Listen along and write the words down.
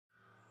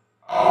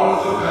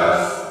of the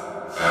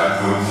past,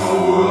 fragments of a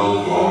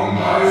world gone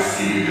by,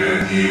 seek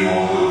an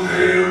immortal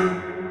tale,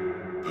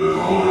 the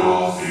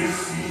Commodore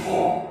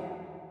 64.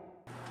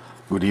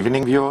 Good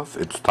evening, viewers.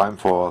 It's time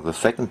for the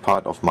second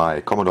part of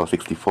my Commodore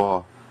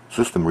 64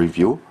 system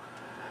review.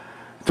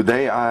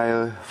 Today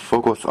I'll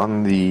focus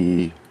on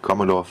the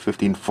Commodore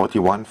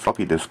 1541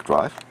 floppy disk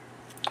drive.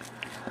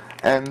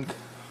 And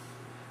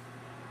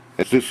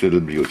it's this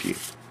little beauty.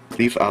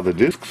 These are the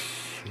disks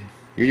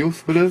you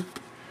use with it.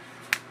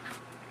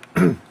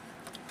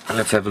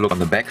 Let's have a look on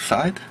the back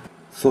side.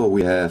 So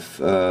we have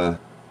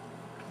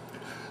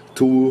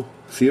two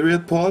serial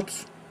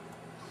ports,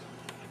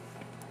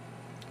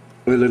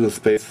 a little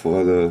space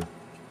for the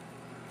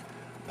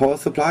power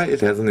supply. It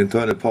has an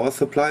internal power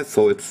supply,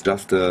 so it's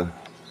just a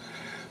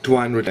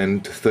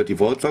 230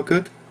 volt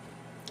socket,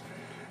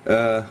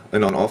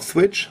 an on-off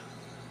switch,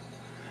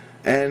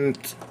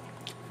 and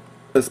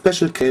a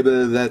special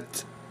cable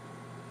that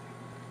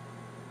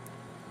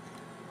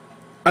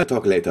I'll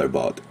talk later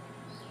about.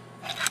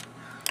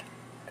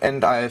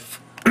 And I'm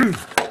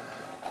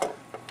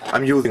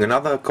using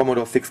another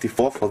Commodore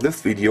 64 for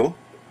this video,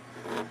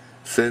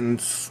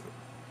 since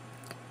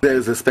there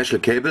is a special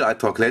cable I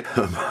talk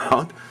later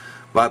about,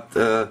 but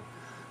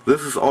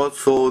this is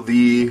also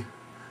the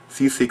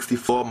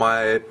C64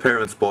 my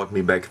parents bought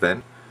me back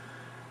then,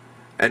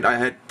 and I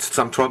had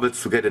some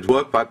troubles to get it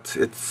work, but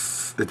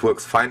it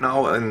works fine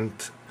now. And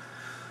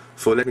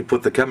so let me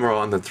put the camera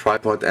on the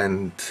tripod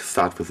and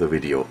start with the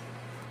video.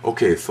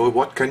 Okay, so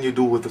what can you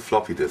do with the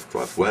floppy disk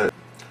drive? Well,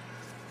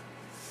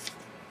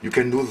 you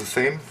can do the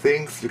same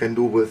things you can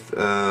do with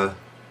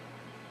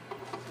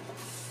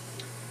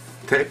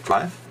tape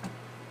drive,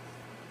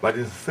 but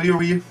in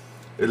theory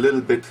a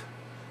little bit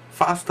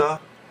faster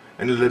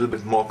and a little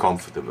bit more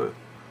comfortable.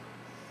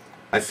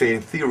 I say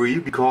in theory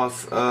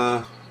because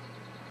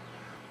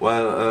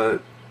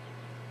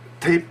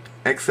tape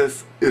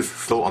access is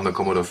slow on the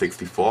Commodore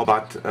 64,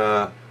 but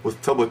with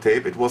turbo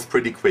tape it was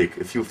pretty quick.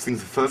 If you've seen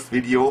the first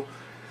video,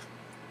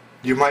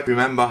 you might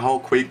remember how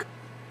quick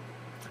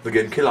the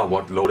game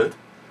Kilowatt loaded,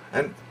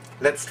 and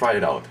let's try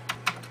it out.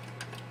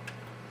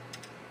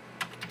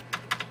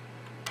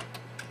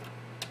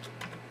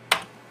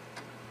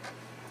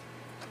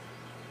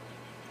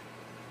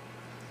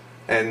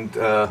 And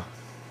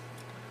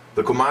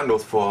the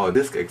commandos for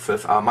disk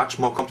access are much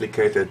more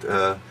complicated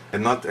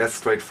and not as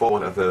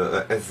straightforward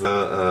as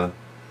the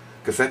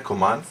cassette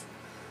commands.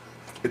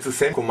 It's the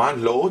same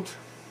command load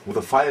with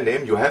a file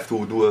name. You have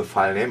to do a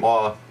file name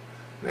or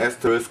an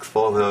asterisk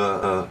for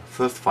the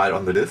first file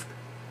on the disk.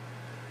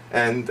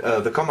 And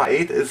the comma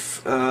 8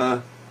 is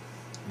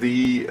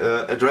the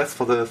address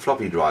for the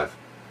floppy drive.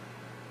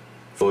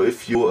 So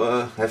if you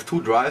have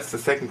two drives, the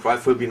second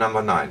drive will be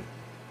number 9.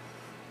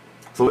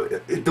 So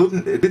it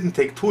didn't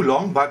take too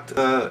long, but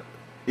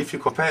if you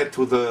compare it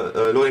to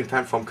the loading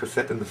time from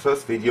cassette in the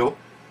first video,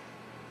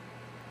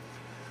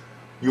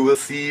 you will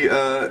see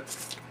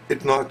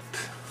it not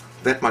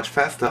that much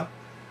faster.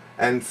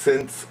 And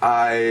since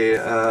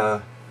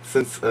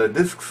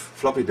disks,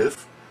 floppy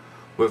disks,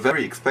 were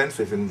very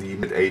expensive in the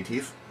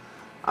mid-80s,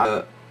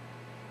 I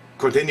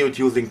continued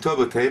using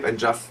turbo tape and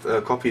just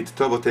copied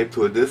turbo tape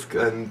to a disk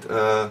and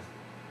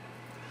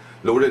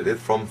loaded it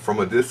from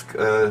a disk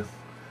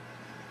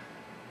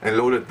and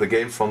loaded the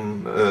game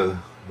from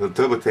the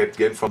turbo taped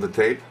game from the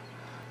tape,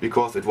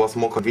 because it was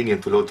more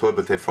convenient to load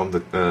turbo tape from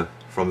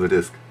the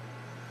disk.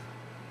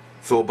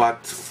 So,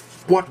 but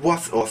what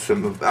was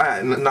awesome?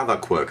 Another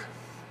quirk.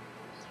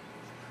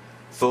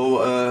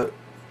 So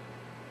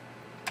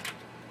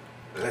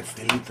let's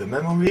delete the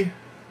memory.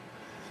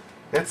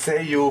 Let's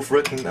say you've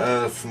written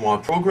a small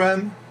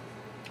program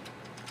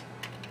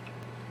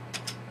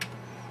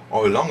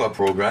or a longer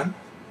program,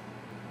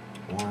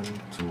 1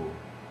 to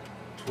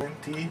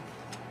 20.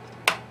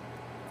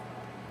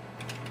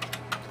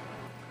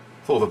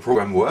 So the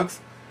program works,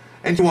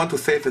 and you want to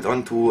save it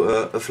onto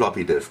a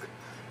floppy disk.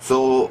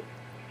 So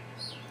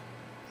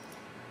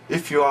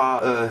if you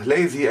are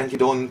lazy and you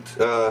don't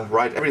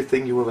write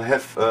everything you will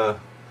have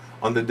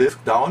on the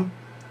disk down,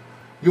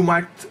 you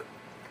might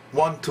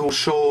want to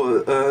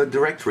show a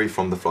directory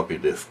from the floppy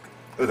disk.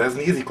 There's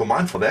an easy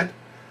command for that.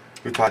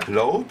 You type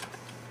load,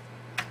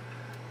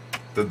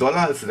 the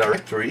 $ is the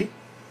directory,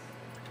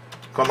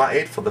 comma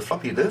 8 for the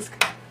floppy disk,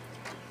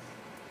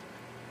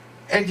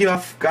 and you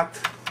have got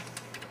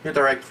your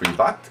directory.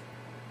 But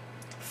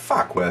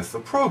fuck, where's the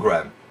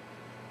program?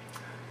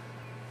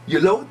 You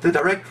load the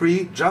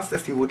directory just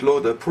as you would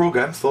load a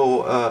program,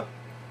 so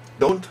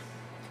don't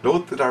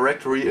load the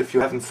directory if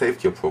you haven't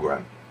saved your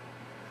program.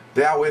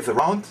 There are ways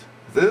around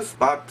this,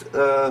 but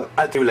I'll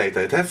tell you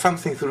later. It has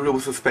something to do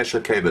with a special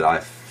cable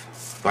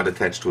I've got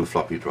attached to the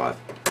floppy drive.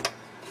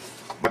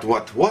 But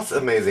what was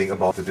amazing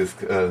about the disk,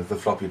 the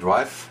floppy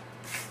drive,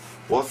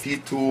 was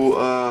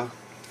to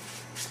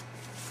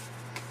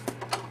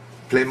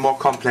play more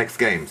complex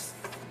games,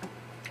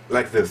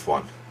 like this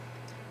one.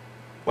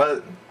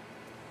 Well,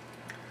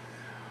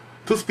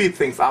 to speed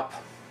things up,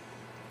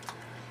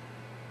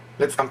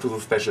 let's come to the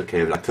special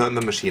cable. I turn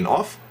the machine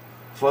off.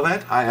 For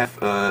that I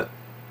have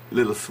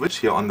little switch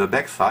here on the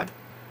back side.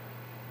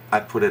 I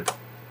put it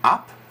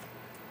up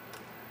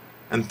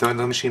and turn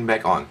the machine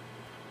back on.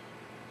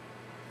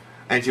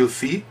 And you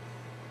see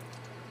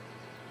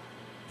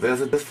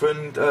there's a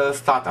different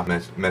startup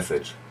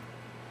message.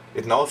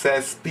 It now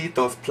says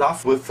SpeedDOS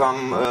Plus with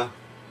some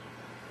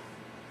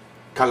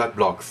colored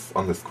blocks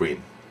on the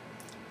screen.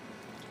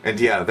 And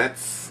yeah,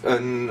 that's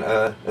an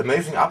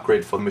amazing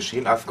upgrade for the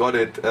machine. I've got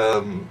it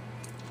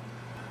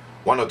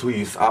 1 or 2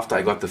 years after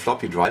I got the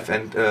floppy drive,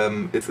 and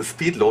it's a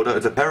speed loader.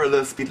 It's a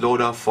parallel speed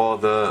loader for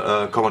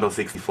the Commodore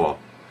 64.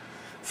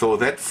 So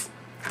that's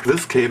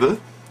this cable.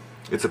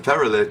 It's a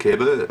parallel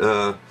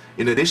cable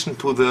in addition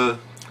to the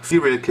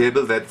serial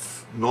cable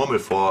that's normal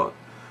for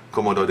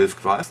Commodore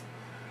disk drives.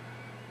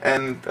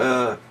 And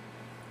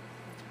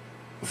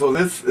so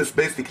this is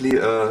basically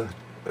a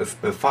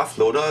fast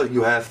loader.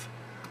 You have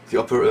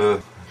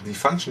the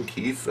function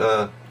keys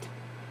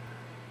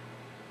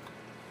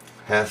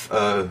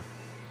have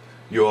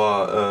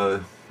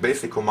your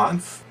basic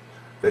commands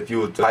that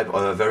you type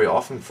very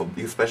often,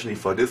 especially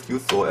for disk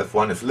use. So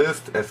F1 is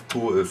list,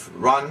 F2 is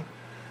run,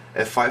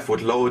 F5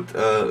 would load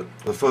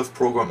the first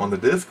program on the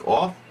disk,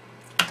 or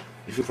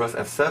if you press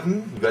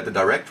F7 you get a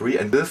directory,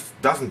 and this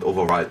doesn't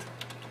override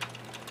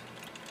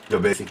your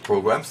basic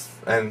programs,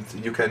 and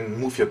you can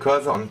move your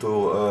cursor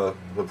onto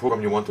the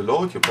program you want to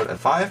load. You press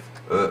F5,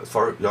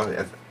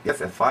 yes,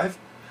 F5,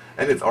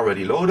 and it's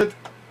already loaded.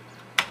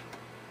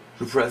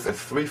 You press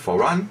F3 for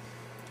run,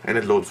 and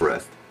it loads the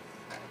rest.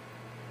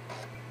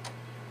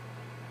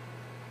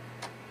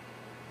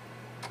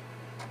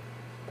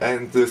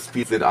 And this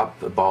speeds it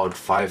up about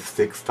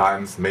 5-6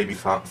 times, maybe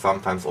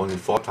sometimes only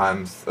 4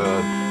 times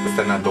the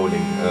standard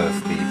loading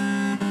speed.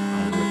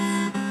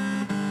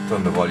 Let's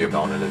turn the volume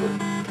down a little.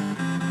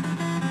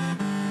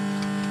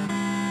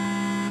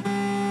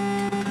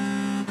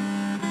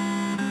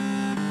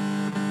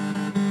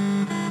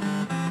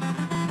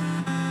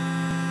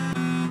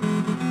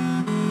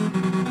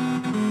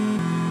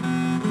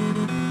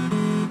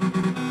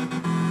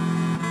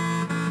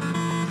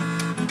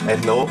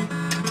 And no,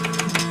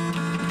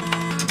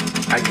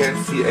 I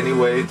can't see any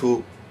way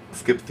to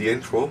skip the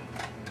intro.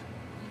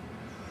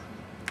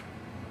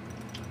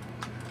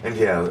 And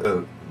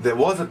yeah, there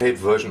was a tape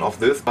version of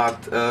this,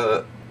 but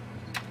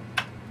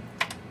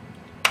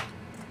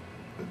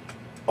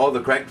all the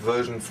cracked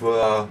versions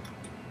were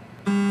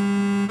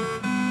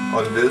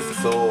on this,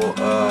 so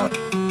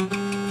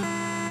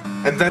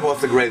and that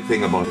was the great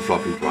thing about the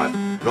floppy drive.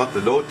 Not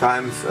the load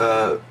times.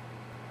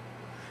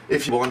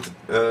 If you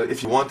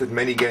wanted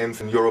many games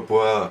in Europe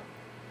were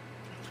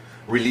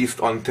released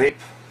on tape,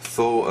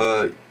 so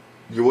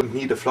you wouldn't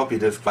need a floppy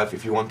disk drive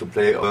if you want to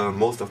play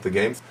most of the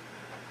games.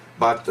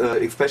 But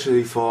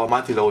especially for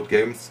multi-load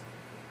games,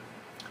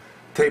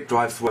 tape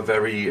drives were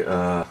very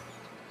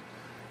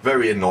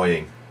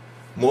annoying.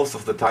 Most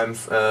of the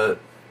times,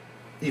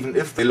 even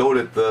if they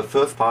loaded the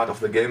first part of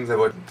the game,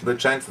 the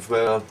chances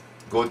were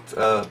good.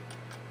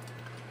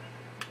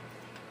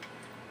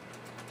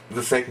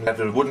 The second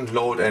level wouldn't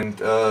load, and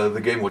the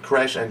game would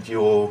crash, and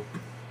you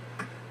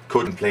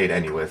couldn't play it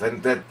anyways.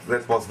 And that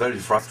was very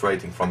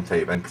frustrating from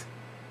tape, and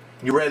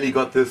you rarely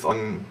got this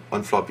on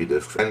floppy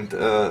disks. And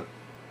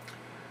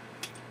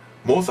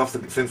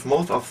since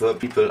most of the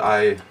people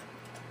I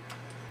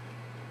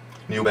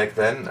knew back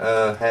then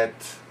had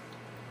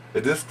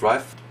a disk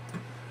drive,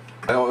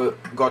 I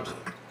got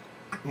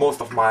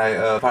most of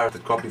my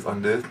pirated copies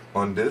on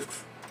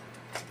discs.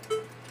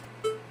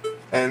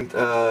 And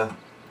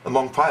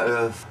among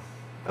pirates,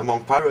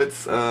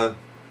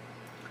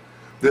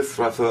 disc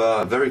drives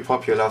were very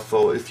popular,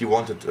 so if you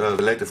wanted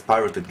the latest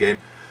pirated game,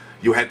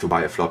 you had to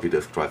buy a floppy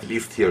disk drive, at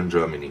least here in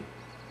Germany.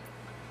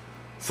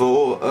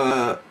 So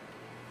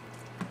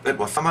that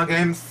was Summer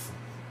Games,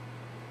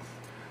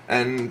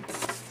 and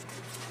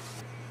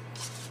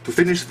to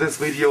finish this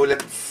video,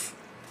 let's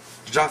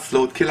just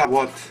load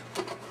Kilowatt.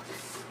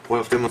 We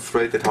have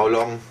demonstrated how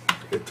long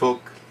it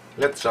took.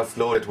 Let's just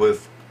load it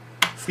with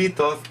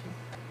SpeedDOS.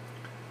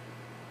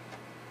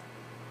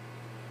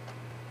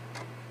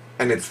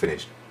 And it's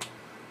finished.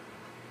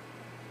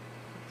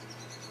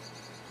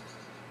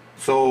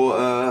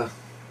 So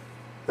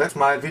that's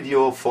my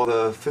video for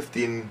the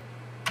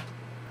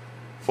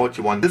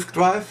 1541 disk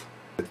drive.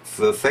 It's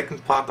the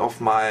second part of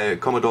my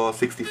Commodore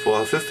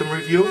 64 System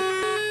review.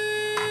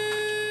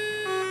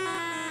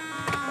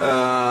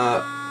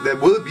 There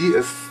will be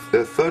a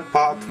third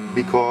part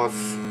because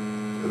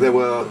there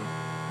were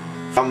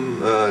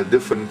some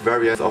different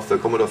variants of the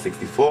Commodore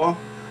 64.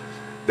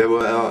 There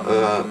were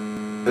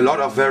a lot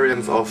of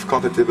variants of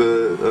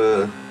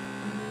compatible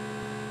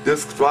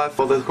disk drive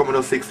for the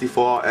Commodore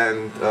 64,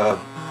 and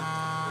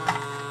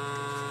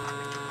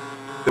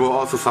there were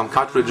also some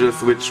cartridges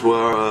which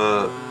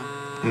were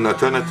an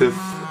alternative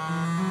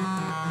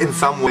in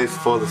some ways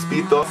for the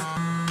SpeedDOS.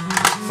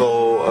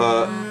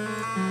 So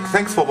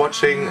thanks for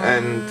watching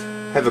and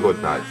have a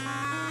good night.